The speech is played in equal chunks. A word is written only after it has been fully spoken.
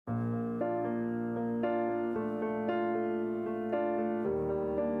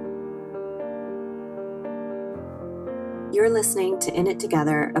You're listening to In It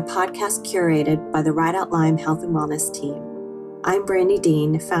Together, a podcast curated by the Ride Out Lyme Health and Wellness team. I'm Brandy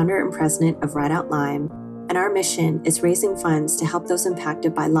Dean, founder and president of Ride Out Lyme, and our mission is raising funds to help those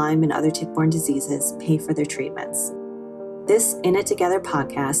impacted by Lyme and other tick-borne diseases pay for their treatments. This In It Together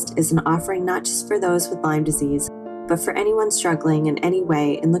podcast is an offering not just for those with Lyme disease, but for anyone struggling in any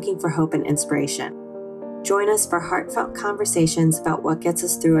way and looking for hope and inspiration. Join us for heartfelt conversations about what gets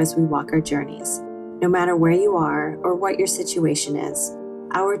us through as we walk our journeys. No matter where you are or what your situation is,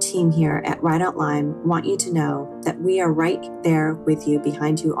 our team here at Ride Out Lyme want you to know that we are right there with you,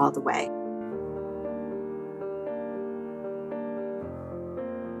 behind you all the way.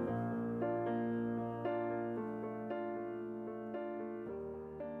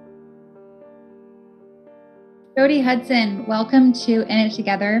 Jody Hudson, welcome to In It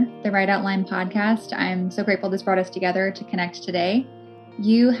Together, the Ride Out Lyme podcast. I'm so grateful this brought us together to connect today.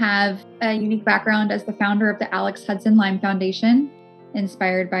 You have a unique background as the founder of the Alex Hudson Lyme Foundation,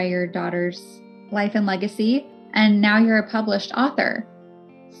 inspired by your daughter's life and legacy, and now you're a published author.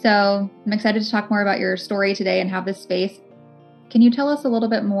 So I'm excited to talk more about your story today and have this space. Can you tell us a little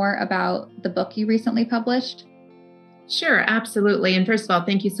bit more about the book you recently published? Sure, absolutely. And first of all,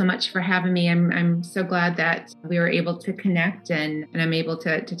 thank you so much for having me. I'm so glad that we were able to connect and I'm able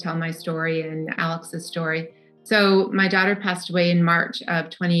to tell my story and Alex's story. So my daughter passed away in March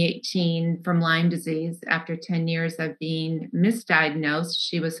of 2018 from Lyme disease after 10 years of being misdiagnosed.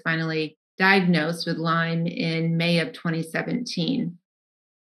 She was finally diagnosed with Lyme in May of 2017.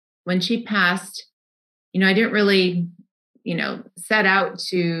 When she passed, I didn't really set out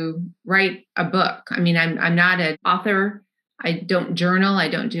to write a book. I mean, I'm not an author. I don't journal. I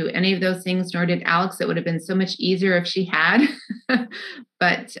don't do any of those things, nor did Alex. It would have been so much easier if she had,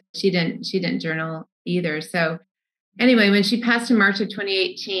 but she didn't journal either. So anyway, when she passed in March of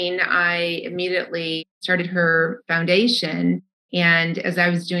 2018, I immediately started her foundation. And as I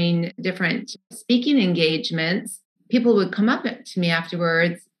was doing different speaking engagements, people would come up to me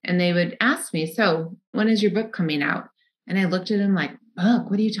afterwards and they would ask me, "So when is your book coming out?" And I looked at him like, "Book?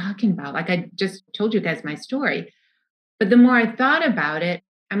 What are you talking about? Like, I just told you guys my story." But the more I thought about it,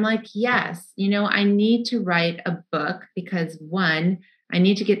 I'm like, yes, I need to write a book because one, I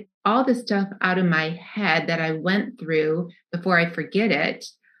need to get all the stuff out of my head that I went through before I forget it.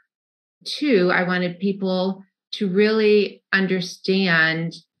 Two, I wanted people to really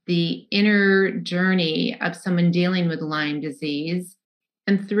understand the inner journey of someone dealing with Lyme disease.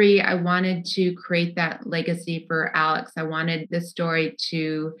 And three, I wanted to create that legacy for Alex. I wanted this story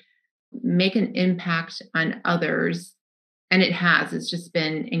to make an impact on others. And it has. It's just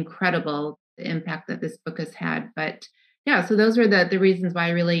been incredible, the impact that this book has had. But yeah, so those were the reasons why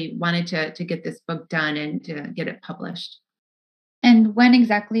I really wanted to get this book done and to get it published. And when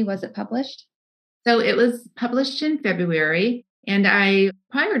exactly was it published? So it was published in February. And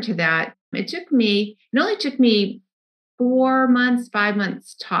prior to that, it only took me 4 months, 5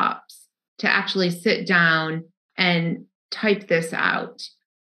 months tops to actually sit down and type this out,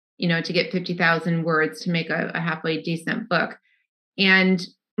 to get 50,000 words to make a halfway decent book. And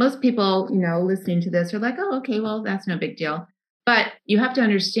most people, listening to this are like, "Oh, okay, well, that's no big deal." But you have to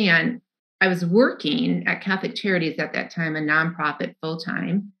understand, I was working at Catholic Charities at that time, a nonprofit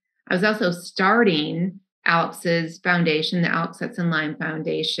full-time. I was also starting Alex's foundation, the Alex Hudson Lyme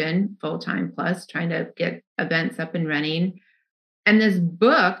Foundation, full-time plus, trying to get events up and running. And this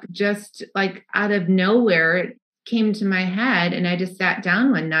book just like out of nowhere came to my head, and I just sat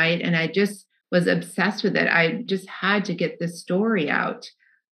down one night and I just was obsessed with it. I just had to get this story out.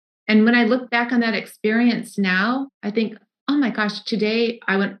 And when I look back on that experience now, I think, oh my gosh, today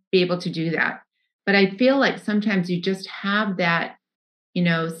I wouldn't be able to do that. But I feel like sometimes you just have that,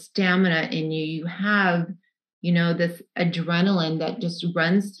 stamina in you. You have, this adrenaline that just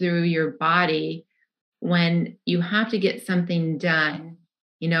runs through your body when you have to get something done.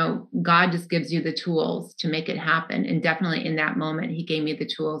 God just gives you the tools to make it happen. And definitely in that moment, he gave me the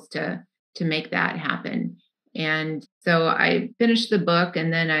tools to make that happen. And so I finished the book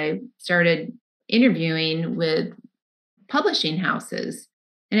and then I started interviewing with publishing houses.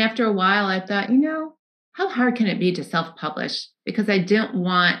 And after a while, I thought, how hard can it be to self-publish? Because I didn't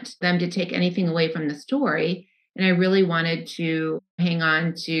want them to take anything away from the story. And I really wanted to hang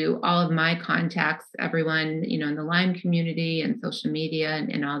on to all of my contacts, everyone, in the Lyme community and social media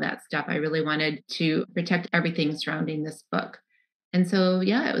and all that stuff. I really wanted to protect everything surrounding this book. And so,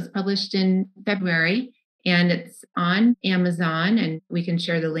 yeah, it was published in February and it's on Amazon, and we can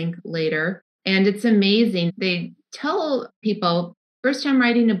share the link later. And it's amazing. They tell people, first time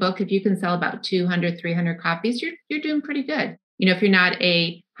writing a book, if you can sell about 200, 300 copies, you're doing pretty good. If you're not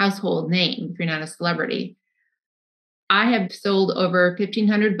a household name, if you're not a celebrity. I have sold over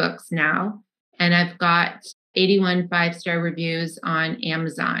 1,500 books now, and I've got 81 5-star reviews on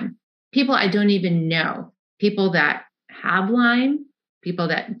Amazon. People I don't even know, people that have Lyme, people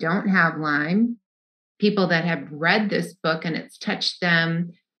that don't have Lyme, people that have read this book and it's touched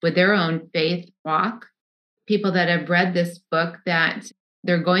them with their own faith walk, people that have read this book that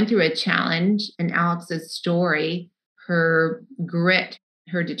they're going through a challenge, and Alex's story, her grit,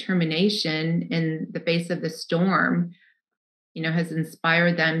 her determination in the face of the storm, has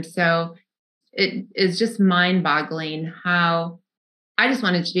inspired them. So it is just mind-boggling how I just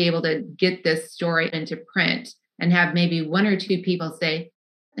wanted to be able to get this story into print and have maybe one or two people say,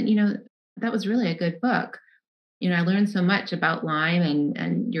 that was really a good book. I learned so much about Lyme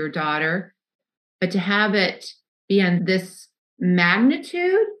and your daughter, but to have it be on this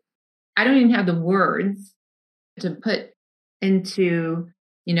magnitude, I don't even have the words to put into,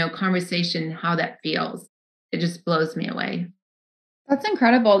 conversation how that feels. It just blows me away. That's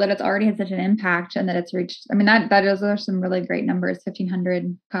incredible that it's already had such an impact and that it's reached. I mean, those are some really great numbers.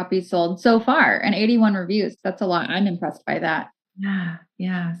 1,500 copies sold so far and 81 reviews. That's a lot. I'm impressed by that.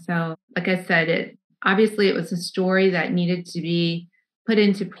 Yeah. So like I said, it was a story that needed to be put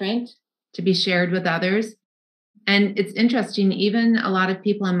into print, to be shared with others. And it's interesting, even a lot of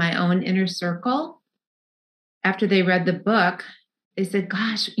people in my own inner circle, after they read the book, they said,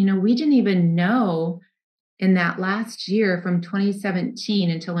 gosh, we didn't even know in that last year from 2017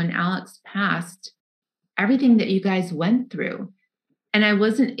 until when Alex passed, everything that you guys went through. And I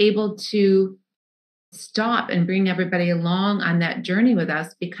wasn't able to stop and bring everybody along on that journey with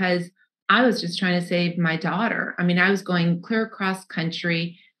us because I was just trying to save my daughter. I mean, I was going clear across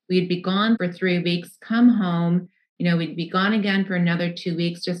country. We'd be gone for 3 weeks, come home, we'd be gone again for another 2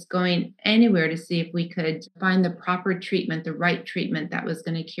 weeks, just going anywhere to see if we could find the proper treatment, the right treatment that was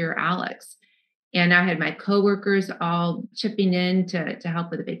going to cure Alex. And I had my coworkers all chipping in to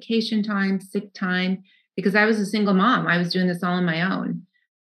help with the vacation time, sick time, because I was a single mom. I was doing this all on my own.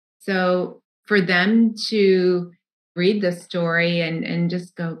 So for them to read the story and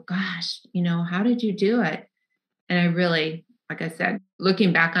just go, gosh, how did you do it? And I really, like I said,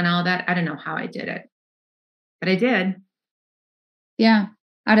 looking back on all that, I don't know how I did it, but I did. Yeah.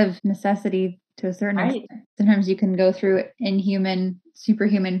 Out of necessity to a certain extent. Sometimes you can go through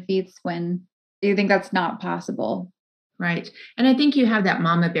superhuman feats when you think that's not possible. Right. And I think you have that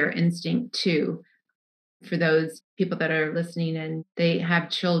mama bear instinct too. For those people that are listening and they have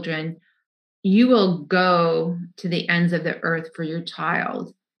children, you will go to the ends of the earth for your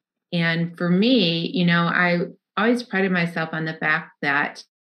child. And for me, I always prided myself on the fact that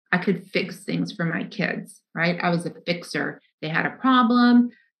I could fix things for my kids, right? I was a fixer. They had a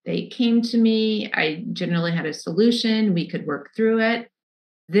problem. They came to me. I generally had a solution. We could work through it.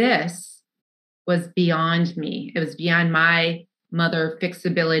 This was beyond me. It was beyond my mother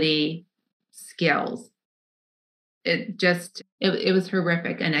fixability skills. It was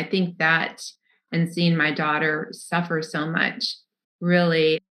horrific. And I think that, and seeing my daughter suffer so much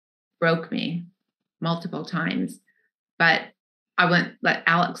really broke me multiple times. But I wouldn't let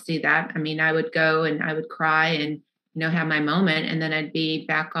Alex see that. I mean, I would go and I would cry and, have my moment. And then I'd be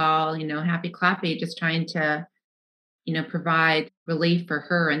back all, happy clappy, just trying to, provide relief for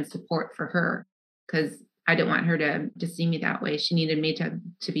her and support for her. Because I didn't want her to see me that way. She needed me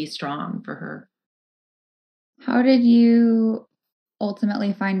to be strong for her. How did you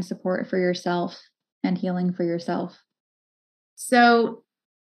ultimately find support for yourself and healing for yourself? So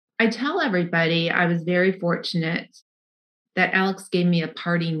I tell everybody I was very fortunate that Alex gave me a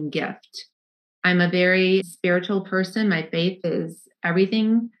parting gift. I'm a very spiritual person. My faith is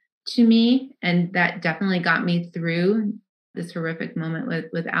everything to me. And that definitely got me through this horrific moment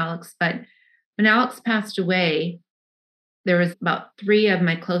with Alex. But when Alex passed away, there was about 3 of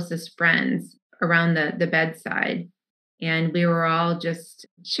my closest friends around the bedside. And we were all just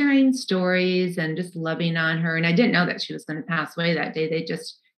sharing stories and just loving on her. And I didn't know that she was going to pass away that day. They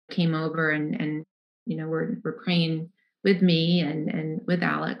just came over and were praying with me and with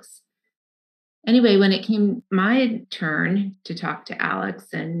Alex. Anyway, when it came my turn to talk to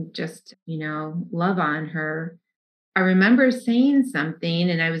Alex and just, love on her, I remember saying something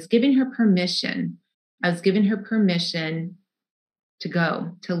and I was giving her permission. I was giving her permission to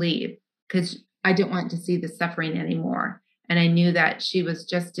go, to leave, because I didn't want to see the suffering anymore. And I knew that she was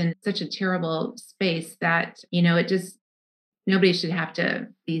just in such a terrible space that, nobody should have to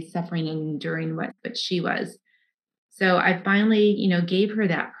be suffering and enduring what she was. So I finally, gave her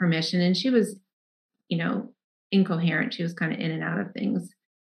that permission, and she was, incoherent. She was kind of in and out of things.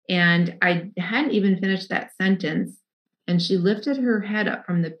 And I hadn't even finished that sentence. And she lifted her head up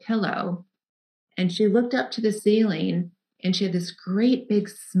from the pillow And she looked up to the ceiling and she had this great big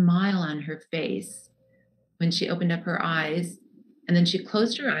smile on her face when she opened up her eyes. And then she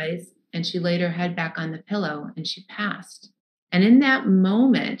closed her eyes and she laid her head back on the pillow and she passed. And in that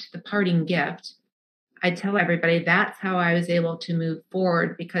moment, the parting gift, I tell everybody that's how I was able to move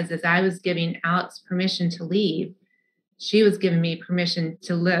forward, because as I was giving Alex permission to leave, she was giving me permission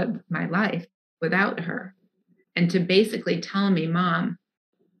to live my life without her and to basically tell me, Mom,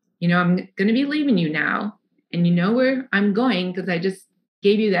 I'm going to be leaving you now. And you know where I'm going because I just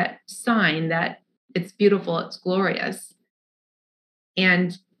gave you that sign that it's beautiful, it's glorious.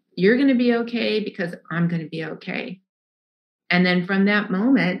 And you're going to be okay because I'm going to be okay. And then from that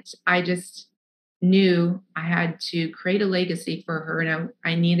moment, I just knew I had to create a legacy for her, and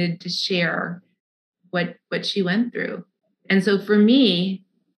I needed to share what she went through. And so for me,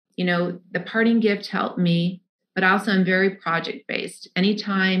 the parting gift helped me, but also I'm very project based.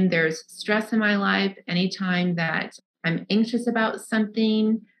 Anytime there's stress in my life, anytime that I'm anxious about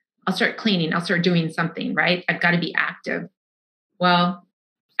something, I'll start cleaning, I'll start doing something, right? I've got to be active. Well,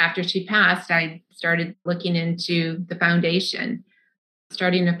 after she passed, I started looking into the foundation,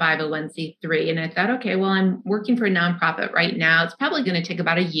 starting a 501c3. And I thought, okay, well, I'm working for a nonprofit right now. It's probably going to take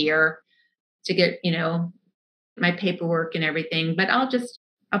about a year to get, my paperwork and everything, but I'll just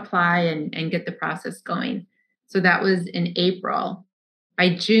apply and get the process going. So that was in April.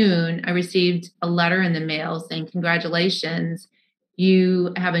 By June, I received a letter in the mail saying, congratulations,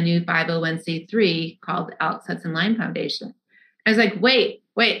 you have a new 501c3 called Alex Hudson Lyme Foundation. I was like, wait,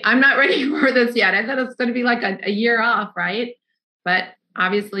 I'm not ready for this yet. I thought it was going to be like a year off, right? But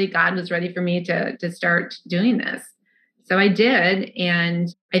obviously God was ready for me to start doing this. So I did.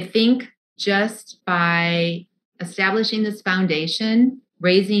 And I think just by establishing this foundation,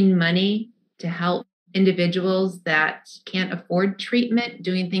 raising money to help individuals that can't afford treatment,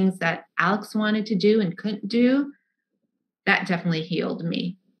 doing things that Alex wanted to do and couldn't do, that definitely healed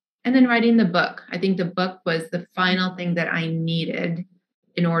me. And then writing the book. I think the book was the final thing that I needed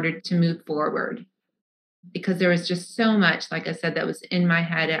in order to move forward, because there was just so much, like I said, that was in my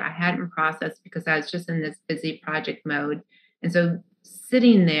head. I hadn't processed because I was just in this busy project mode. And so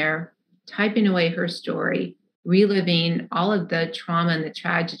sitting there, typing away her story, reliving all of the trauma and the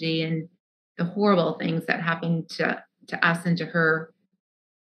tragedy and the horrible things that happened to us and to her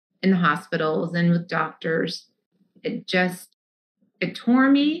in the hospitals and with doctors, it tore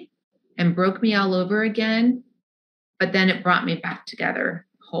me and broke me all over again. But then it brought me back together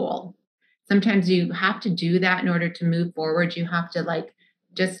whole. Sometimes you have to do that in order to move forward. You have to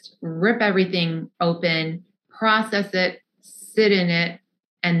just rip everything open, process it, sit in it,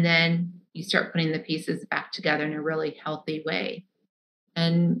 and then you start putting the pieces back together in a really healthy way.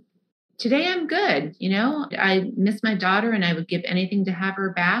 And today I'm good. I miss my daughter and I would give anything to have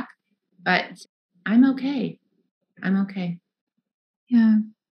her back, but I'm okay. I'm okay. Yeah.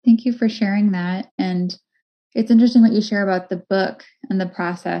 Thank you for sharing that. And it's interesting what you share about the book and the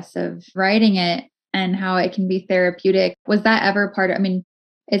process of writing it and how it can be therapeutic. Was that ever part of,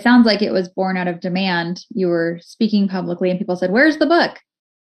 it sounds like it was born out of demand. You were speaking publicly and people said, "Where's the book?"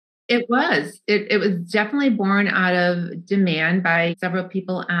 It was. It was definitely born out of demand by several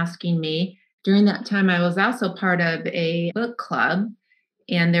people asking me. During that time, I was also part of a book club,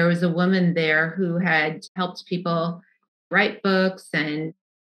 and there was a woman there who had helped people write books and,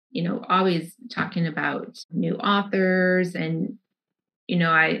 always talking about new authors. And,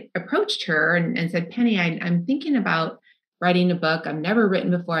 I approached her and said, Penny, I'm thinking about writing a book. I've never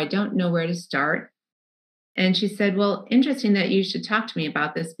written before. I don't know where to start. And she said, well, interesting that you should talk to me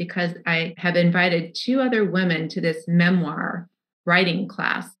about this, because I have invited 2 other women to this memoir writing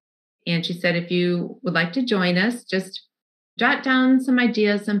class. And she said, if you would like to join us, just jot down some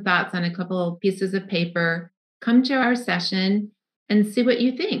ideas, some thoughts on a couple of pieces of paper, come to our session and see what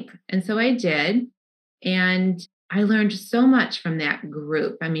you think. And so I did. And I learned so much from that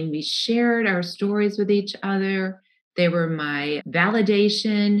group. We shared our stories with each other. They were my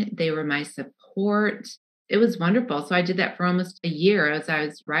validation. They were my support. It was wonderful. So I did that for almost a year as I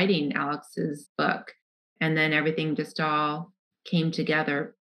was writing Alex's book. And then everything just all came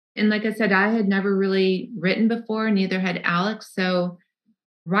together. And like I said, I had never really written before, neither had Alex. So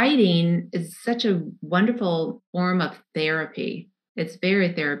writing is such a wonderful form of therapy. It's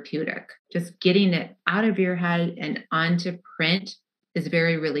very therapeutic. Just getting it out of your head and onto print is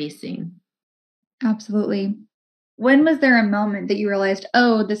very releasing. Absolutely. When was there a moment that you realized,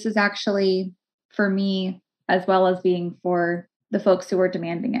 oh, this is actually for me as well as being for the folks who were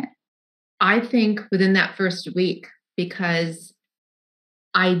demanding it? I think within that first week, because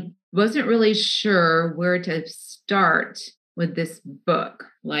I wasn't really sure where to start with this book.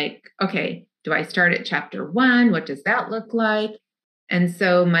 Okay, Do I start at chapter 1? What does that look like? And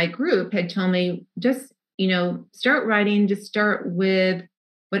so my group had told me, just, start writing, just start with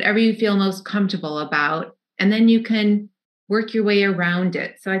whatever you feel most comfortable about, and then you can work your way around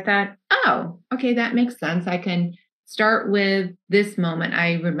it. So I thought, oh, okay, that makes sense. I can start with this moment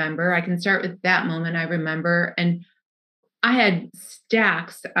I remember. I can start with that moment I remember. And I had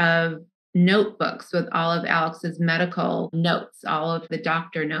stacks of notebooks with all of Alex's medical notes, all of the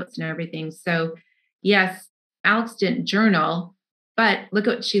doctor notes and everything. So, yes, Alex didn't journal, but look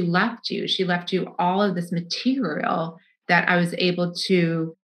at what she left you. She left you all of this material that I was able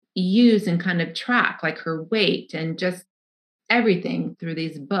to use and kind of track, like her weight and just everything through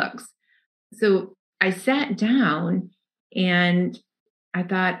these books. So I sat down and I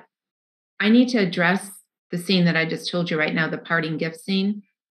thought, I need to address the scene that I just told you right now, the parting gift scene.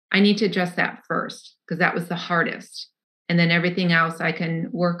 I need to address that first because that was the hardest. And then everything else I can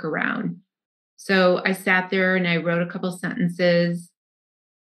work around. So I sat there and I wrote a couple sentences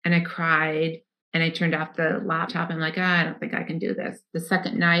and I cried and I turned off the laptop. I'm like, I don't think I can do this. The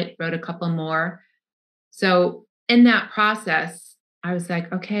second night, wrote a couple more. So in that process, I was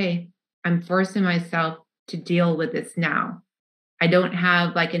like, okay, I'm forcing myself to deal with this now. I don't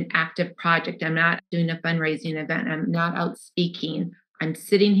have like an active project. I'm not doing a fundraising event. I'm not out speaking. I'm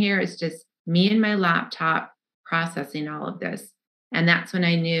sitting here. It's just me and my laptop processing all of this. And that's when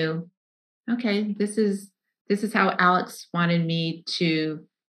I knew, okay, this is how Alex wanted me to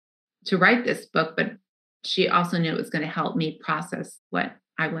write this book, but she also knew it was going to help me process what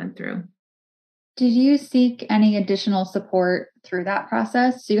I went through. Did you seek any additional support through that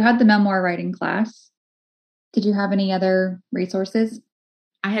process? So you had the memoir writing class. Did you have any other resources?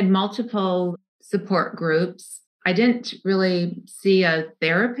 I had multiple support groups. I didn't really see a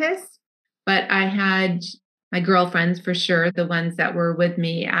therapist, but I had my girlfriends for sure, the ones that were with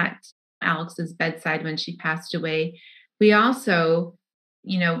me at Alex's bedside when she passed away. We also,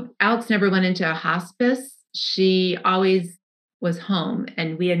 Alex never went into a hospice. She always was home,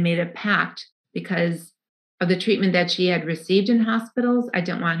 and we had made a pact because of the treatment that she had received in hospitals. I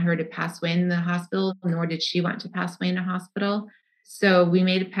didn't want her to pass away in the hospital, nor did she want to pass away in a hospital. So we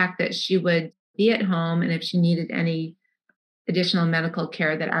made a pact that she would be at home, and if she needed any additional medical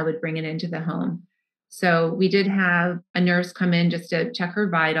care, that I would bring it into the home. So we did have a nurse come in just to check her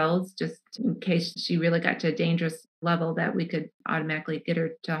vitals, just in case she really got to a dangerous level that we could automatically get her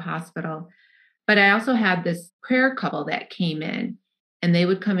to a hospital. But I also had this prayer couple that came in, and they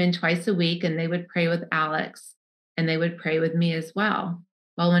would come in twice a week and they would pray with Alex and they would pray with me as well.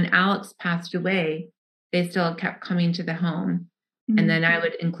 Well, when Alex passed away, they still kept coming to the home. Mm-hmm. And then I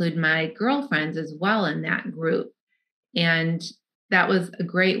would include my girlfriends as well in that group. And that was a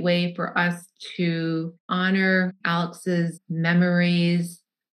great way for us to honor Alex's memories,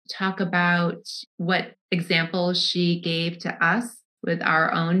 talk about what examples she gave to us with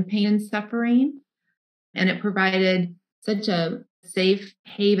our own pain and suffering. And it provided such a safe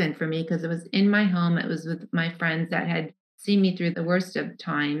haven for me because it was in my home. It was with my friends that had seen me through the worst of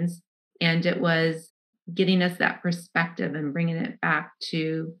times. And it was getting us that perspective and bringing it back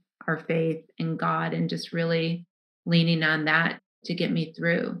to our faith in God and just really leaning on that to get me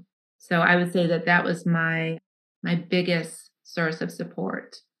through. So I would say that was my biggest source of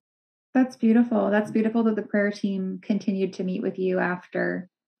support. That's beautiful. That's beautiful that the prayer team continued to meet with you after.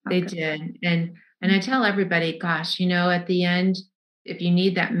 They did. And I tell everybody, gosh, at the end, if you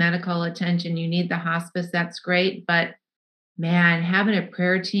need that medical attention, you need the hospice, that's great. But man, having a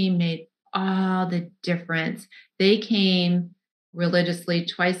prayer team made all the difference. They came religiously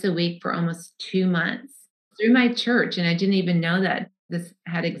twice a week for almost 2 months through my church. And I didn't even know that this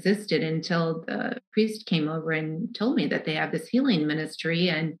had existed until the priest came over and told me that they have this healing ministry.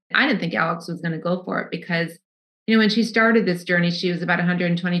 And I didn't think Alex was going to go for it because when she started this journey, she was about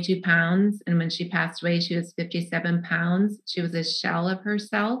 122 pounds. And when she passed away, she was 57 pounds. She was a shell of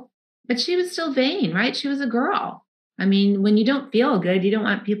herself, but she was still vain, right? She was a girl. I mean, when you don't feel good, you don't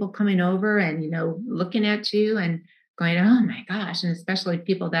want people coming over and, looking at you and going, oh my gosh. And especially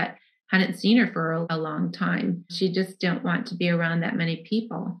people that hadn't seen her for a long time. She just didn't want to be around that many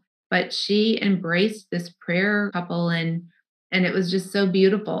people. But she embraced this prayer couple and it was just so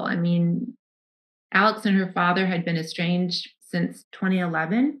beautiful. I mean, Alex and her father had been estranged since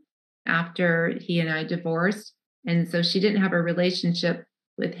 2011 after he and I divorced. And so she didn't have a relationship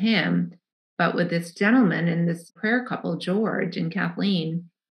with him, but with this gentleman and this prayer couple, George and Kathleen.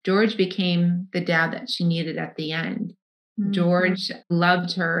 George became the dad that she needed at the end. Mm-hmm. George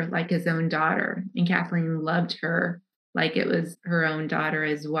loved her like his own daughter, and Kathleen loved her like it was her own daughter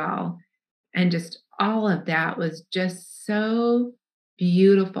as well. And just all of that was just so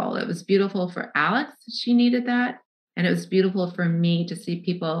beautiful. It was beautiful for Alex. She needed that. And it was beautiful for me to see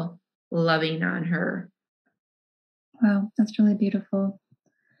people loving on her. Wow, that's really beautiful.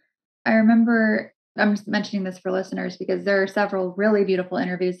 I remember, I'm just mentioning this for listeners because there are several really beautiful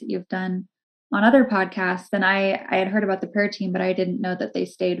interviews that you've done on other podcasts. And I had heard about the prayer team, but I didn't know that they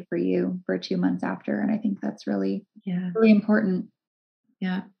stayed for you for 2 months after. And I think that's really, really important.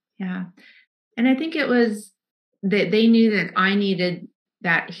 Yeah. Yeah. And I think it was that they knew that I needed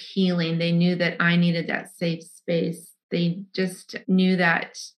that healing. They knew that I needed that safe space. They just knew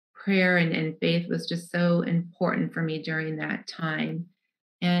that prayer and faith was just so important for me during that time.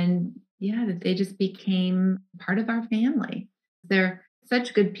 And yeah, that they just became part of our family. They're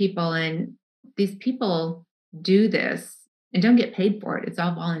such good people. And these people do this and don't get paid for it. It's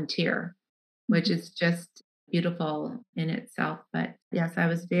all volunteer, which is just beautiful in itself. But yes, I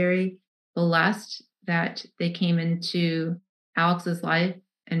was very blessed that they came into Alex's life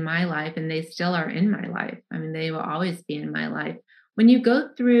and my life, and they still are in my life. I mean, they will always be in my life. When you go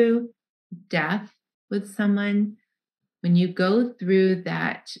through death with someone, when you go through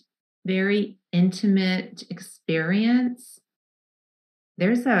that very intimate experience,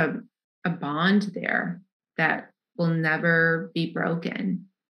 there's a bond there that will never be broken.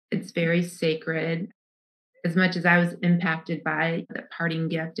 It's very sacred. As much as I was impacted by the parting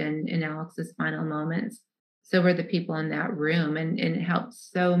gift in Alex's final moments, so were the people in that room. And it helped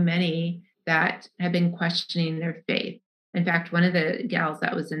so many that have been questioning their faith. In fact, one of the gals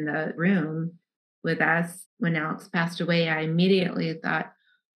that was in the room with us when Alex passed away, I immediately thought,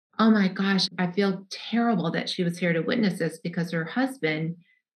 oh my gosh, I feel terrible that she was here to witness this because her husband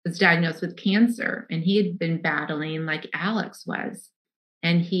was diagnosed with cancer and he had been battling like Alex was.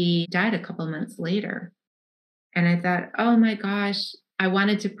 And he died a couple months later. And I thought, oh my gosh, I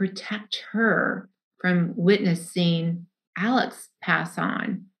wanted to protect her from witnessing Alex pass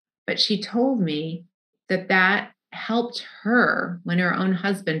on. But she told me that that helped her when her own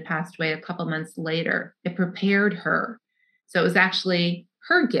husband passed away a couple months later. It prepared her. So it was actually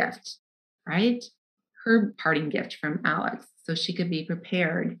her gift, right? Her parting gift from Alex. So she could be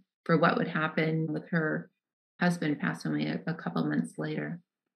prepared for what would happen with her husband passing away a couple months later.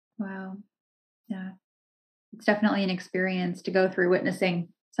 Wow. Yeah. It's definitely an experience to go through witnessing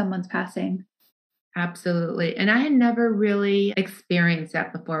someone's passing. Absolutely. And I had never really experienced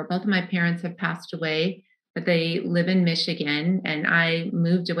that before. Both of my parents have passed away, but they live in Michigan. And I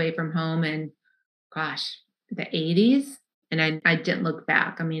moved away from home in, gosh, the 80s. And I didn't look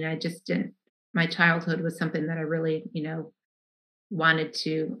back. I mean, I just didn't. My childhood was something that I really, wanted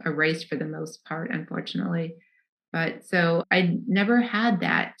to erase for the most part, unfortunately. But so I never had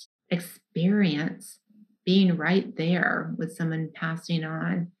that experience being right there with someone passing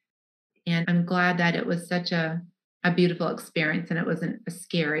on. And I'm glad that it was such a beautiful experience and it wasn't a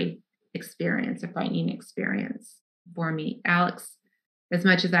scary experience, a frightening experience for me. Alex, as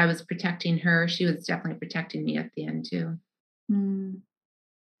much as I was protecting her, she was definitely protecting me at the end too.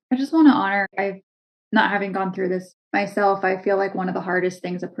 I just want to honor, I've not having gone through this myself, I feel like one of the hardest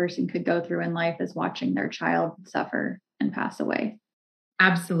things a person could go through in life is watching their child suffer and pass away.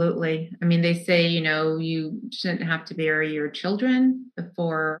 Absolutely. I mean, they say, you shouldn't have to bury your children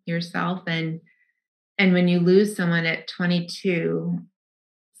before yourself. And when you lose someone at 22,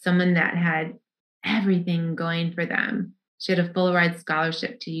 someone that had everything going for them, she had a full ride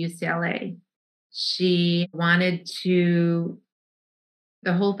scholarship to UCLA. She wanted to,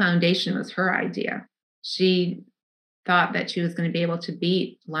 the whole foundation was her idea. She thought that she was going to be able to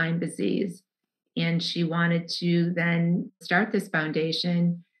beat Lyme disease. And she wanted to then start this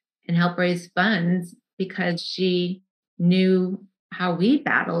foundation and help raise funds because she knew how we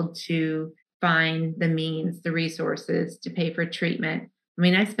battled to find the means, the resources to pay for treatment. I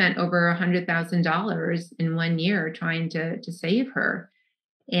mean, I spent over $100,000 in 1 year trying to save her.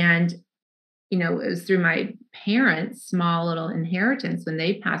 And, it was through my parents' small little inheritance when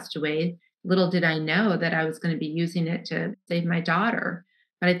they passed away. Little did I know that I was going to be using it to save my daughter.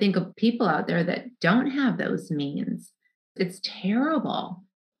 But I think of people out there that don't have those means. It's terrible.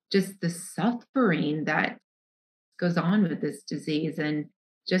 Just the suffering that goes on with this disease and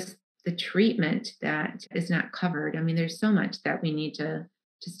just the treatment that is not covered. I mean, there's so much that we need to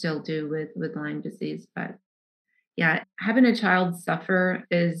still do with Lyme disease. But yeah, having a child suffer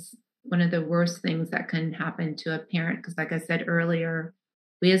is one of the worst things that can happen to a parent. Because like I said earlier,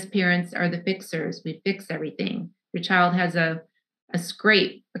 we as parents are the fixers. We fix everything. Your child has a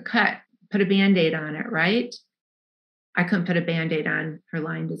scrape, a cut, put a Band-Aid on it, right? I couldn't put a Band-Aid on her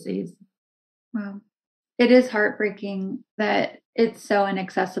Lyme disease. Wow. It is heartbreaking that it's so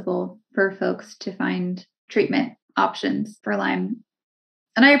inaccessible for folks to find treatment options for Lyme.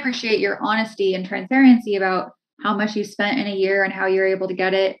 And I appreciate your honesty and transparency about how much you spent in a year and how you're able to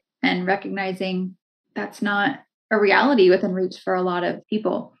get it, and recognizing that's not a reality within reach for a lot of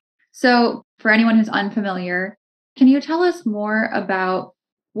people. So, for anyone who's unfamiliar, can you tell us more about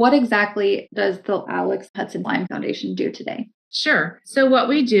what exactly does the Alex Hudson Lime Foundation do today? Sure. So what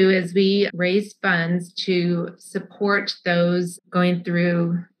we do is we raise funds to support those going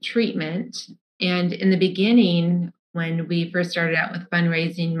through treatment. And in the beginning, when we first started out with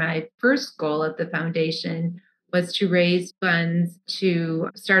fundraising, my first goal of the foundation was to raise funds to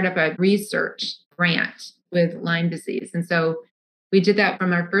start up a research grant with Lyme disease. And so we did that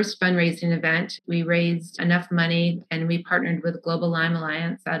from our first fundraising event. We raised enough money and we partnered with Global Lyme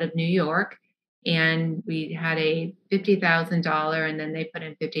Alliance out of New York. And we had a $50,000 and then they put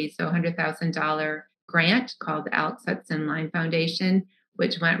in 50, so $100,000 grant called the Alex Hudson Lyme Foundation,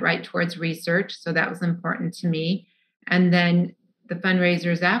 which went right towards research. So that was important to me. And then the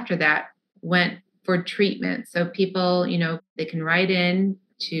fundraisers after that went for treatment. So people, they can write in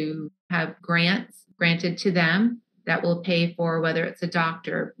to have grants granted to them that will pay for whether it's a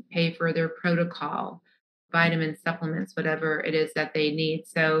doctor, pay for their protocol, vitamins, supplements, whatever it is that they need.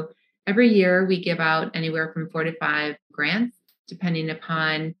 So every year we give out anywhere from 4 to 5 grants, depending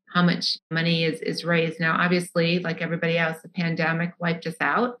upon how much money is raised. Now, obviously, like everybody else, the pandemic wiped us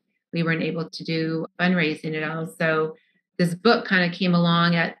out. We weren't able to do fundraising at all. So this book kind of came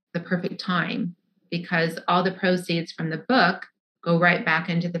along at the perfect time because all the proceeds from the book go right back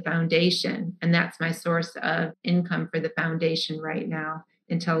into the foundation. And that's my source of income for the foundation right now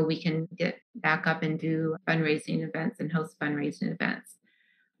until we can get back up and do fundraising events and host fundraising events.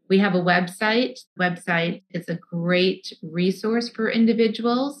 We have a website. Website is a great resource for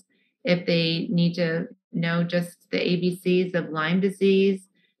individuals if they need to know just the ABCs of Lyme disease,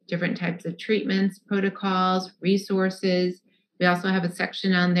 different types of treatments, protocols, resources. We also have a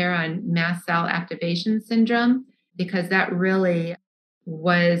section on there on mast cell activation syndrome, because that really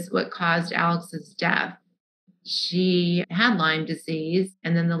was what caused Alex's death. She had Lyme disease,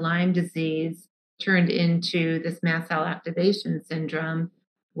 and then the Lyme disease turned into this mast cell activation syndrome,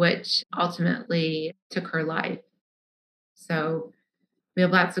 which ultimately took her life. So we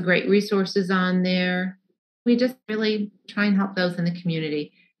have lots of great resources on there. We just really try and help those in the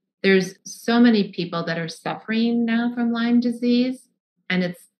community. There's so many people that are suffering now from Lyme disease, and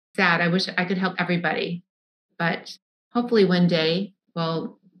it's sad. I wish I could help everybody, but hopefully one day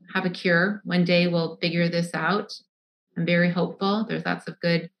we'll have a cure. One day we'll figure this out. I'm very hopeful. There's lots of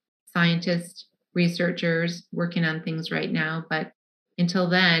good scientists, researchers working on things right now, but until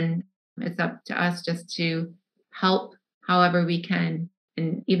then, it's up to us just to help however we can,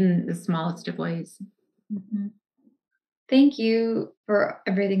 in even the smallest of ways. Mm-hmm. Thank you for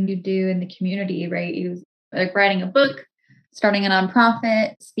everything you do in the community, right? You like writing a book, starting a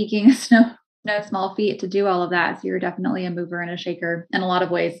nonprofit, speaking is no small feat to do all of that. So you're definitely a mover and a shaker in a lot of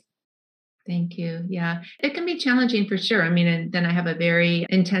ways. Thank you. Yeah, it can be challenging for sure. I mean, and then I have a very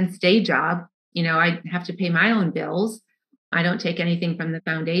intense day job. I have to pay my own bills. I don't take anything from the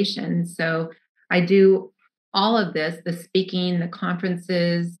foundation. So I do all of this, the speaking, the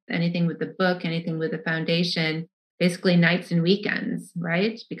conferences, anything with the book, anything with the foundation, basically nights and weekends,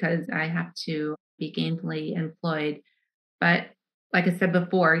 right? Because I have to be gainfully employed. But like I said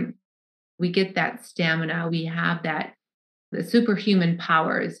before, we get that stamina. We have the superhuman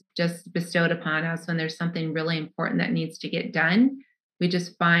powers just bestowed upon us when there's something really important that needs to get done. We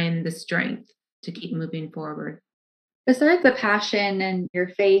just find the strength to keep moving forward. Besides the passion and your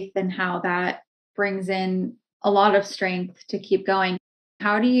faith and how that brings in a lot of strength to keep going,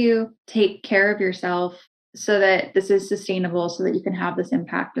 how do you take care of yourself so that this is sustainable, so that you can have this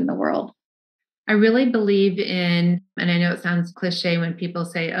impact in the world? I really believe in, and I know it sounds cliche when people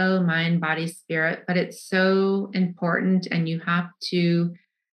say, oh, mind, body, spirit, but it's so important and you have to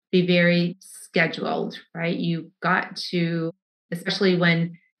be very scheduled, right? You've got to, especially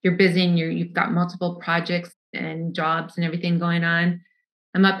when you're busy and you've got multiple projects and jobs and everything going on.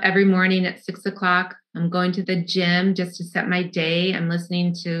 I'm up every morning at 6:00. I'm going to the gym just to set my day. I'm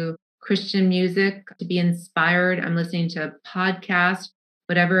listening to Christian music to be inspired. I'm listening to a podcast,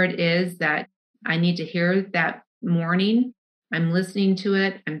 whatever it is that I need to hear that morning. I'm listening to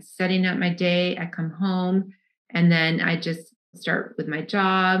it. I'm setting up my day. I come home and then I just start with my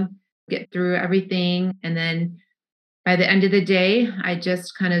job, get through everything. And then by the end of the day, I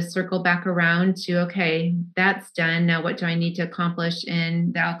just kind of circle back around to, okay, that's done. Now, what do I need to accomplish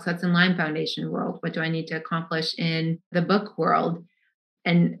in the Alex Hudson Lyme Foundation world? What do I need to accomplish in the book world?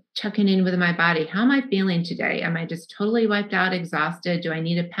 And checking in with my body. How am I feeling today? Am I just totally wiped out, exhausted? Do I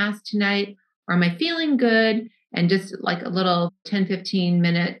need a pass tonight? Or am I feeling good? And just like a little 10-15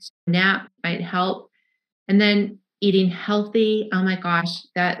 minute nap might help. And then eating healthy. Oh my gosh,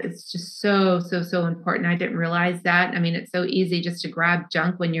 that is just so, so, so important. I didn't realize that. I mean, it's so easy just to grab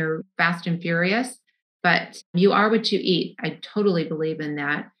junk when you're fast and furious, but you are what you eat. I totally believe in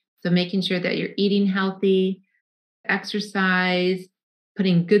that. So making sure that you're eating healthy, exercise,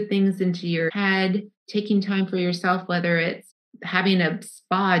 putting good things into your head, taking time for yourself, whether it's having a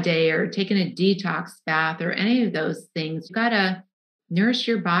spa day or taking a detox bath or any of those things. You got to nourish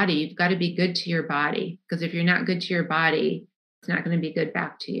your body. You've got to be good to your body, because if you're not good to your body, it's not going to be good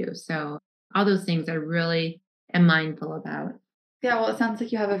back to you. So all those things I really am mindful about. Yeah, well, it sounds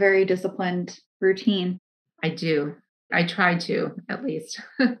like you have a very disciplined routine. I do. I try to, at least.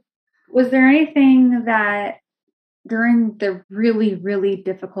 Was there anything that during the really, really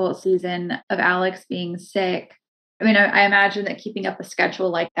difficult season of Alex being sick, I mean, I imagine that keeping up a schedule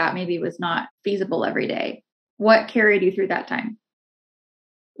like that maybe was not feasible every day. What carried you through that time?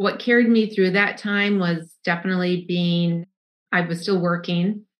 What carried me through that time was definitely I was still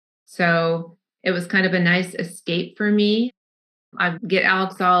working. So it was kind of a nice escape for me. I'd get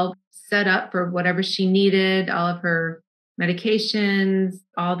Alex all set up for whatever she needed, all of her medications,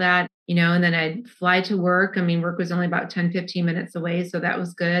 all that, and then I'd fly to work. I mean, work was only about 10-15 minutes away. So that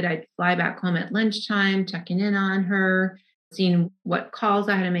was good. I'd fly back home at lunchtime, checking in on her, seeing what calls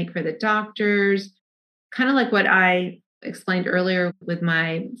I had to make for the doctors, kind of like what I explained earlier with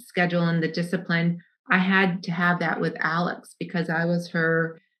my schedule and the discipline. I had to have that with Alex because I was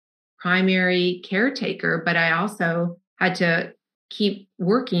her primary caretaker, but I also had to keep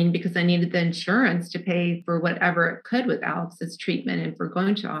working because I needed the insurance to pay for whatever it could with Alex's treatment and for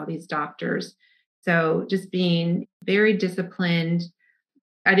going to all these doctors. So just being very disciplined.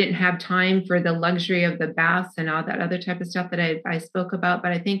 I didn't have time for the luxury of the baths and all that other type of stuff that I spoke about,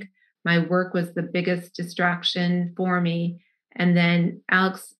 but I think my work was the biggest distraction for me. And then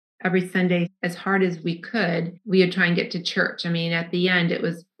Alex, every Sunday, as hard as we could, we would try and get to church. I mean, at the end, it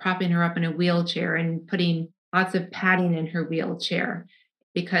was propping her up in a wheelchair and putting lots of padding in her wheelchair,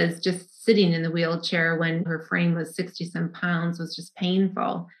 because just sitting in the wheelchair when her frame was 60 some pounds was just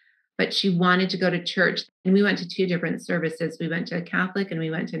painful. But she wanted to go to church. And we went to 2 different services. We went to a Catholic and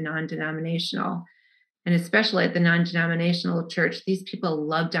we went to non-denominational. And especially at the non-denominational church, these people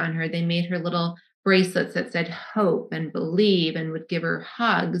loved on her. They made her little bracelets that said hope and believe and would give her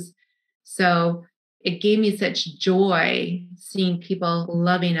hugs. So it gave me such joy seeing people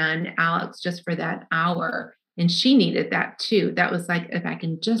loving on Alex just for that hour. And she needed that too. That was like, if I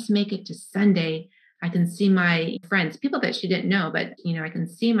can just make it to Sunday, I can see my friends, people that she didn't know, but I can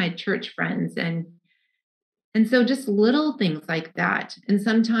see my church friends. And so just little things like that. And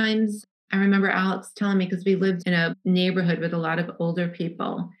sometimes I remember Alex telling me, because we lived in a neighborhood with a lot of older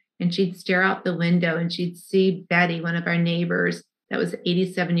people, and she'd stare out the window and she'd see Betty, one of our neighbors that was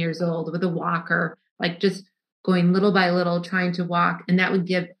 87 years old with a walker, like just going little by little, trying to walk. And that would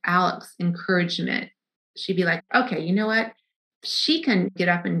give Alex encouragement. She'd be like, okay, you know what? She can get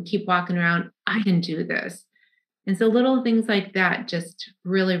up and keep walking around. I can do this. And so little things like that just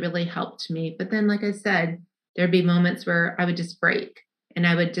really, really helped me. But then, like I said, there'd be moments where I would just break and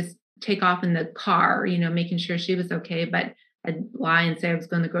I would just take off in the car, making sure she was okay. But I'd lie and say I was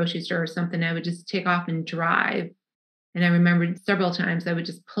going to the grocery store or something. I would just take off and drive. And I remembered several times I would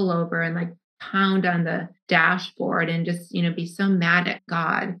just pull over and like pound on the dashboard and just, be so mad at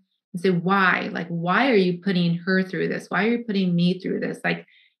God and say, why? Like, why are you putting her through this? Why are you putting me through this? Like,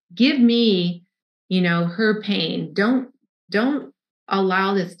 give me, her pain. Don't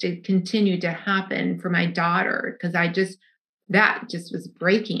allow this to continue to happen for my daughter, because that just was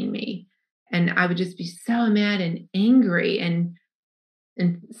breaking me. And I would just be so mad and angry. And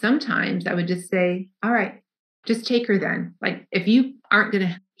sometimes I would just say, all right, just take her then. Like, if you aren't going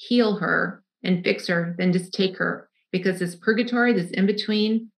to heal her and fix her, then just take her, because this purgatory, this in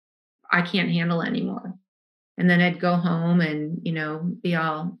between, I can't handle anymore. And then I'd go home and, be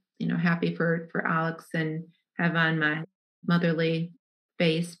all, happy for Alex and have on my motherly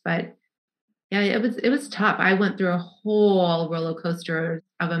face. But yeah, it was tough. I went through a whole roller coaster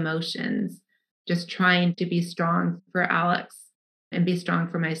of emotions, just trying to be strong for Alex and be strong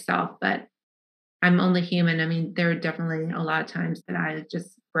for myself. But I'm only human. I mean, there were definitely a lot of times that I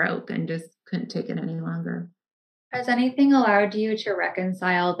just broke and just couldn't take it any longer. Has anything allowed you to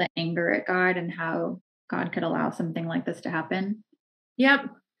reconcile the anger at God and how God could allow something like this to happen? Yep.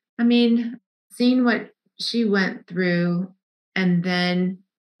 I mean, seeing what she went through and then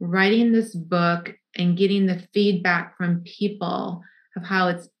writing this book and getting the feedback from people of how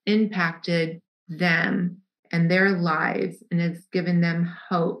it's impacted them and their lives and it's given them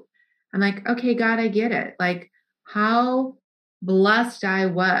hope. I'm like, okay, God, I get it. Like, how blessed I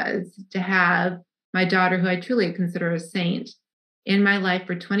was to have my daughter, who I truly consider a saint, in my life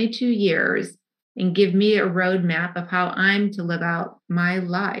for 22 years and give me a roadmap of how I'm to live out my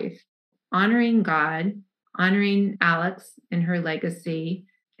life, honoring God, honoring Alex and her legacy,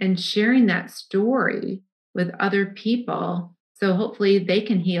 and sharing that story with other people. So hopefully they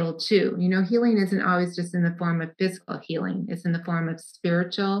can heal too. Healing isn't always just in the form of physical healing, it's in the form of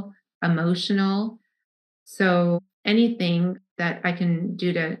spiritual, emotional. So anything that I can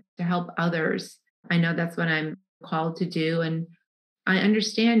do to help others, I know that's what I'm called to do. And I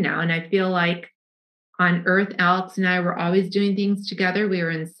understand now. And I feel like on earth, Alex and I were always doing things together. We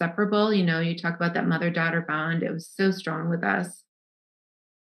were inseparable. You talk about that mother-daughter bond. It was so strong with us.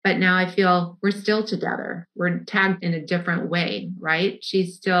 But now I feel we're still together. We're tagged in a different way, right?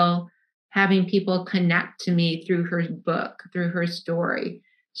 She's still having people connect to me through her book, through her story.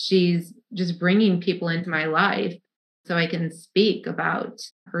 She's just bringing people into my life so I can speak about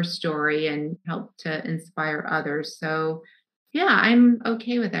her story and help to inspire others. So yeah, I'm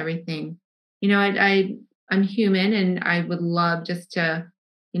okay with everything. I'm human, and I would love just to,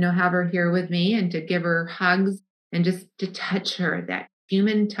 have her here with me and to give her hugs and just to touch her, that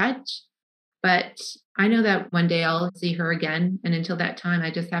human touch. But I know that one day I'll see her again. And until that time,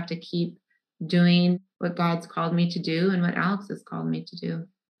 I just have to keep doing what God's called me to do and what Alex has called me to do.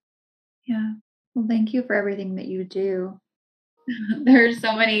 Yeah. Well, thank you for everything that you do. There's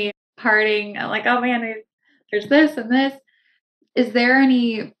so many parting, like, oh man, there's this and this. Is there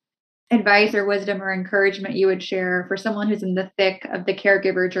any advice or wisdom or encouragement you would share for someone who's in the thick of the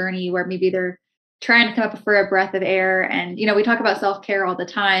caregiver journey, where maybe they're trying to come up for a breath of air? And, we talk about self-care all the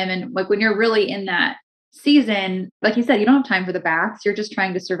time. And like when you're really in that season, like you said, you don't have time for the baths. You're just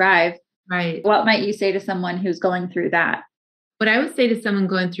trying to survive. Right. What might you say to someone who's going through that? What I would say to someone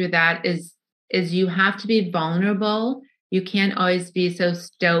going through that is you have to be vulnerable. You can't always be so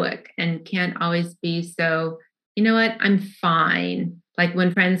stoic and can't always be so, you know what, I'm fine. Like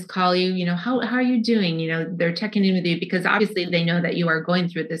when friends call you, how are you doing? They're checking in with you because obviously they know that you are going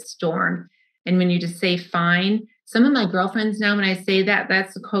through this storm. And when you just say fine, some of my girlfriends now, when I say that,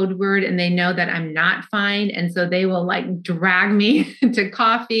 that's the code word, and they know that I'm not fine. And so they will like drag me to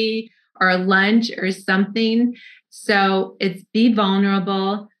coffee or lunch or something. So it's be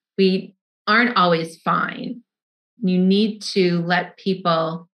vulnerable. We aren't always fine. You need to let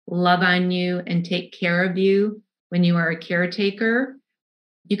people love on you and take care of you when you are a caretaker.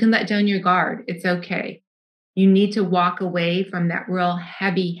 You can let down your guard. It's okay. You need to walk away from that real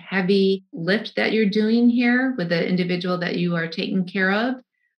heavy lift that you're doing here with the individual that you are taking care of,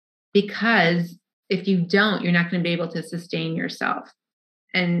 because if you don't, you're not going to be able to sustain yourself.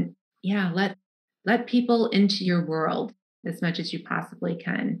 And yeah, let people into your world as much as you possibly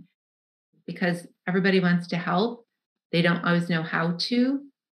can, because everybody wants to help. They don't always know how to.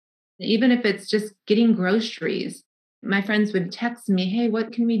 Even if it's just getting groceries, my friends would text me, hey,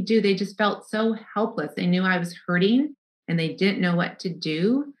 what can we do? They just felt so helpless. They knew I was hurting and they didn't know what to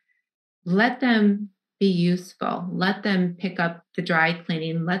do. Let them be useful. Let them pick up the dry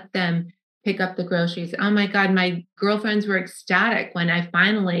cleaning. Let them pick up the groceries. Oh my God, my girlfriends were ecstatic when I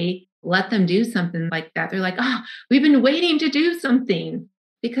finally let them do something like that. They're like, oh, we've been waiting to do something,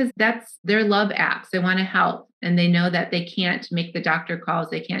 because that's their love acts. They want to help, and they know that they can't make the doctor calls.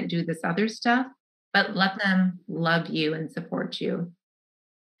 They can't do this other stuff, but let them love you and support you.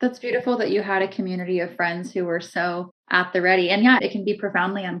 That's beautiful that you had a community of friends who were so at the ready. And yeah, it can be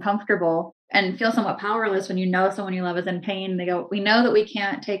profoundly uncomfortable and feel somewhat powerless when you know someone you love is in pain. They go, we know that we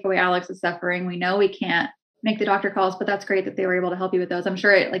can't take away Alex's suffering. We know we can't make the doctor calls, but that's great that they were able to help you with those. I'm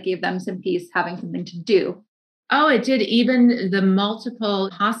sure it like gave them some peace having something to do. Oh, it did. Even the multiple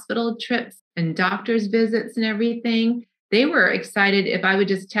hospital trips and doctor's visits and everything, they were excited if I would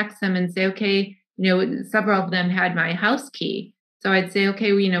just text them and say, okay, several of them had my house key. So I'd say,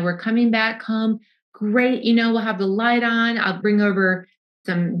 okay, we're coming back home. Great. We'll have the light on. I'll bring over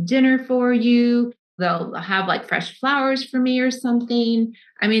some dinner for you. They'll have like fresh flowers for me or something.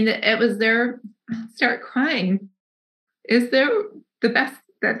 I mean, it was start crying. Is there the best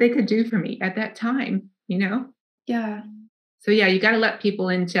that they could do for me at that time, Yeah. So yeah, you got to let people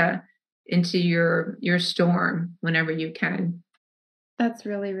into your storm whenever you can. That's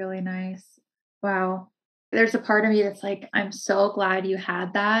really, really nice. Wow. There's a part of me that's like, I'm so glad you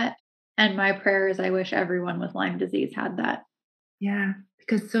had that. And my prayer is I wish everyone with Lyme disease had that. Yeah,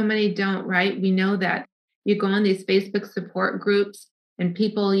 because so many don't, right? We know that. You go on these Facebook support groups and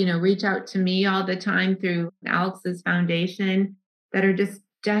people, reach out to me all the time through Alex's foundation that are just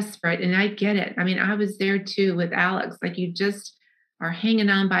desperate. And I get it. I mean, I was there too with Alex. Like you just are hanging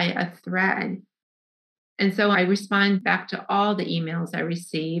on by a thread. And so I respond back to all the emails I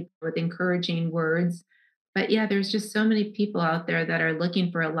receive with encouraging words. But yeah, there's just so many people out there that are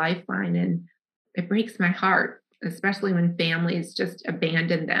looking for a lifeline. And it breaks my heart, especially when families just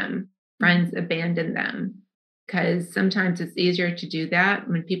abandon them, friends abandon them. Because sometimes it's easier to do that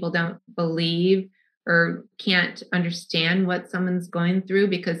when people don't believe or can't understand what someone's going through,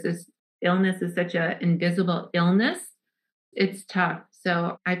 because this illness is such an invisible illness. It's tough.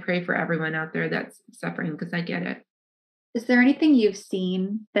 So I pray for everyone out there that's suffering, because I get it. Is there anything you've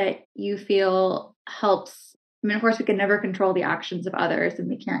seen that you feel helps? I mean, of course, we can never control the actions of others, and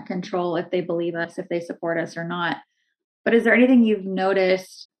we can't control if they believe us, if they support us or not. But is there anything you've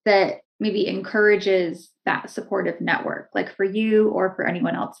noticed that maybe encourages that supportive network, like for you or for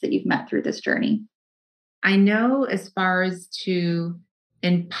anyone else that you've met through this journey? I know as far as to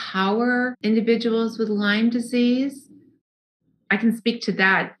empower individuals with Lyme disease, I can speak to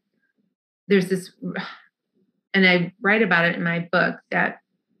that. There's this, and I write about it in my book, that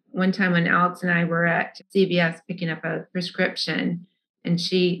one time when Alex and I were at CVS picking up a prescription, and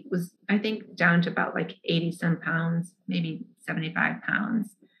she was, I think, down to about like 80 some pounds, maybe 75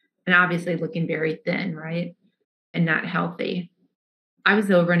 pounds, and obviously looking very thin, right? And not healthy. I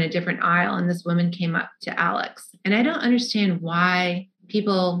was over in a different aisle, and this woman came up to Alex. And I don't understand why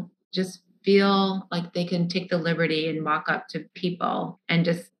people just feel like they can take the liberty and walk up to people and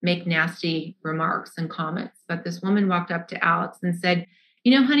just make nasty remarks and comments. But this woman walked up to Alex and said,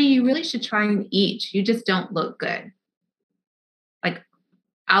 "You know, honey, you really should try and eat. You just don't look good." Like,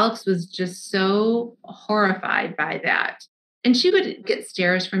 Alex was just so horrified by that. And she would get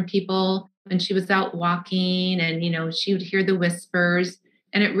stares from people when she was out walking, and, she would hear the whispers,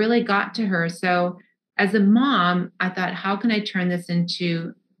 and it really got to her. So as a mom, I thought, how can I turn this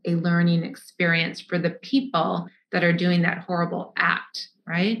into a learning experience for the people that are doing that horrible act,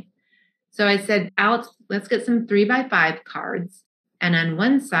 right? So I said, Alex, let's get some 3x5 cards. And on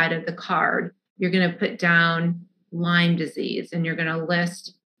one side of the card, you're going to put down Lyme disease, and you're going to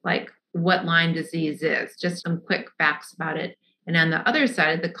list like what Lyme disease is, just some quick facts about it. And on the other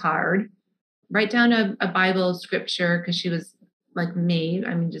side of the card, write down a Bible scripture, because she was like me,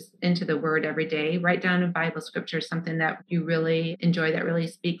 just into the word every day. Write down a Bible scripture, something that you really enjoy, that really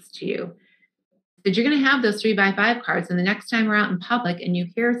speaks to you. That you're going to have those 3x5 cards. And the next time we're out in public and you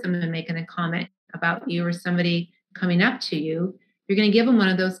hear someone making a comment about you, or somebody coming up to you, you're going to give them one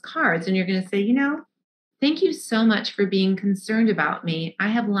of those cards, and you're going to say, thank you so much for being concerned about me. I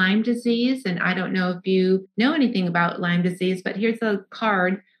have Lyme disease, and I don't know if you know anything about Lyme disease, but here's a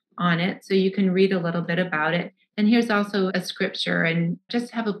card on it so you can read a little bit about it. And here's also a scripture, and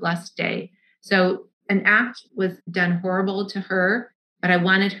just have a blessed day. So an act was done horrible to her, but I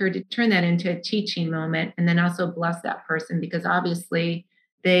wanted her to turn that into a teaching moment, and then also bless that person, because obviously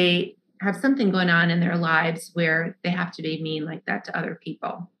they have something going on in their lives where they have to be mean like that to other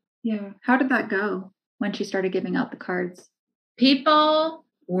people. Yeah. How did that go when she started giving out the cards? People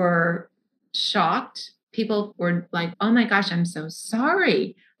were shocked. People were like, oh my gosh, I'm so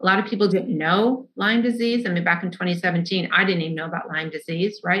sorry. A lot of people didn't know Lyme disease. Back in 2017, I didn't even know about Lyme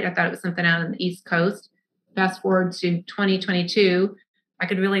disease, right? I thought it was something out on the East Coast. Fast forward to 2022, I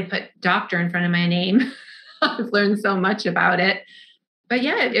could really put doctor in front of my name. I've learned so much about it. But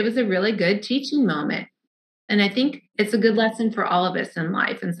yeah, it was a really good teaching moment. And I think it's a good lesson for all of us in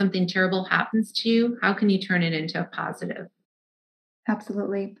life. And something terrible happens to you, how can you turn it into a positive?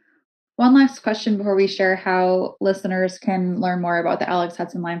 Absolutely. One last question before we share how listeners can learn more about the Alex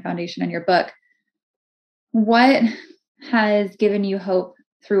Hudson Lyme Foundation and your book. What has given you hope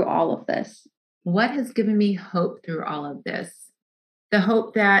through all of this? What has given me hope through all of this? The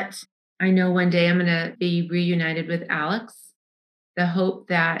hope that I know one day I'm going to be reunited with Alex. The hope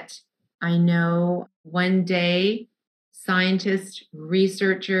that I know one day scientists,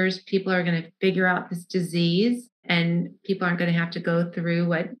 researchers, people are going to figure out this disease, and people aren't going to have to go through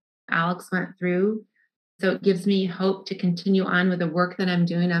what Alex went through. So it gives me hope to continue on with the work that I'm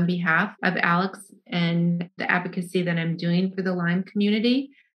doing on behalf of Alex, and the advocacy that I'm doing for the Lyme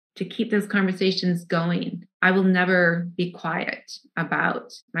community, to keep those conversations going. I will never be quiet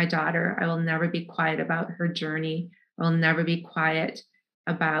about my daughter. I will never be quiet about her journey. I will never be quiet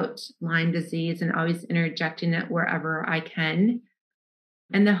about Lyme disease, and always interjecting it wherever I can.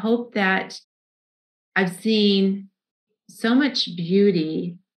 And the hope that I've seen so much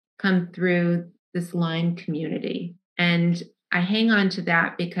beauty come through this Lyme community. And I hang on to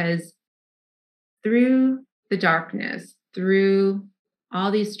that, because through the darkness, through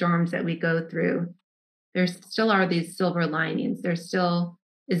all these storms that we go through, there still are these silver linings. There still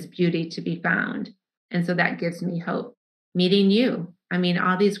is beauty to be found. And so that gives me hope. Meeting you, I mean,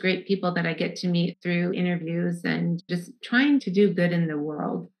 all these great people that I get to meet through interviews and just trying to do good in the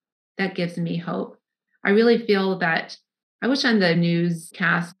world, that gives me hope. I really feel that I wish on the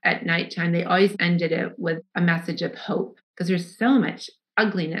newscast at nighttime, they always ended it with a message of hope because there's so much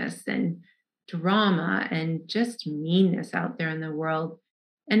ugliness and drama and just meanness out there in the world.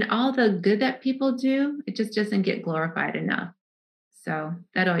 And all the good that people do, it just doesn't get glorified enough. So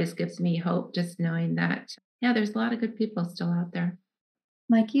that always gives me hope, just knowing that, yeah, there's a lot of good people still out there.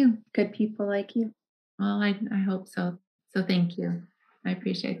 Like you, good people like you. Well, I hope so. So thank you. I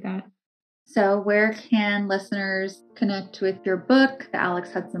appreciate that. So where can listeners connect with your book, the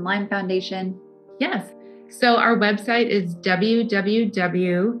Alex Hudson Lyme Foundation? Yes. So our website is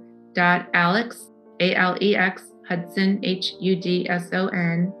www.Hudson,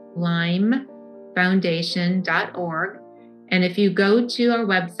 lymefoundation.org. And if you go to our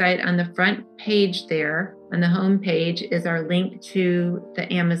website, on the front page there, on the home page, is our link to the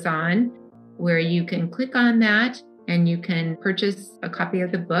Amazon, where you can click on that and you can purchase a copy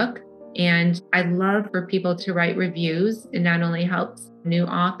of the book. And I love for people to write reviews. It not only helps new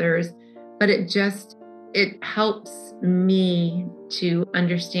authors, but it helps me to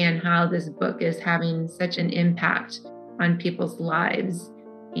understand how this book is having such an impact on people's lives.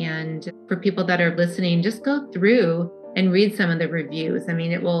 And for people that are listening, just go through and read some of the reviews. I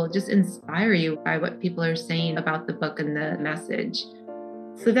mean, it will just inspire you by what people are saying about the book and the message.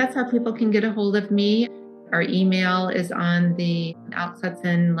 So that's how people can get a hold of me. Our email is on the Alex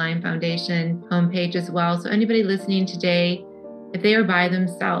Hudson Lyme Foundation homepage as well. So anybody listening today, if they are by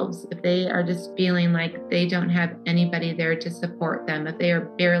themselves, if they are just feeling like they don't have anybody there to support them, if they are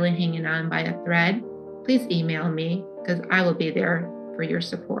barely hanging on by a thread, please email me because I will be there for your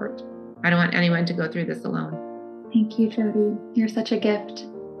support. I don't want anyone to go through this alone. Thank you, Jody. You're such a gift.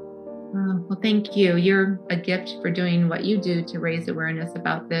 Well, thank you. You're a gift for doing what you do to raise awareness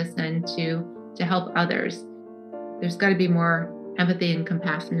about this and to help others. There's got to be more empathy and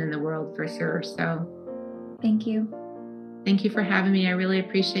compassion in the world for sure. So thank you. Thank you for having me. I really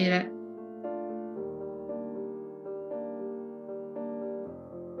appreciate it.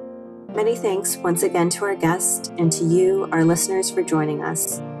 Many thanks once again to our guest and to you, our listeners, for joining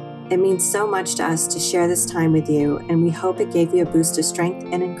us. It means so much to us to share this time with you, and we hope it gave you a boost of strength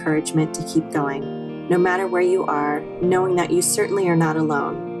and encouragement to keep going, no matter where you are, knowing that you certainly are not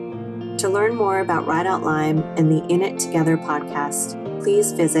alone. To learn more about Ride Out Lyme and the In It Together podcast,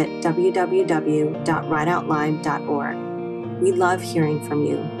 please visit www.rideoutlyme.org. We love hearing from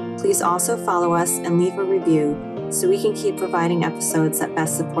you. Please also follow us and leave a review so we can keep providing episodes that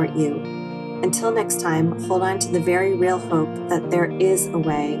best support you. Until next time, hold on to the very real hope that there is a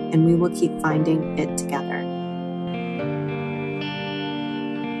way, and we will keep finding it together.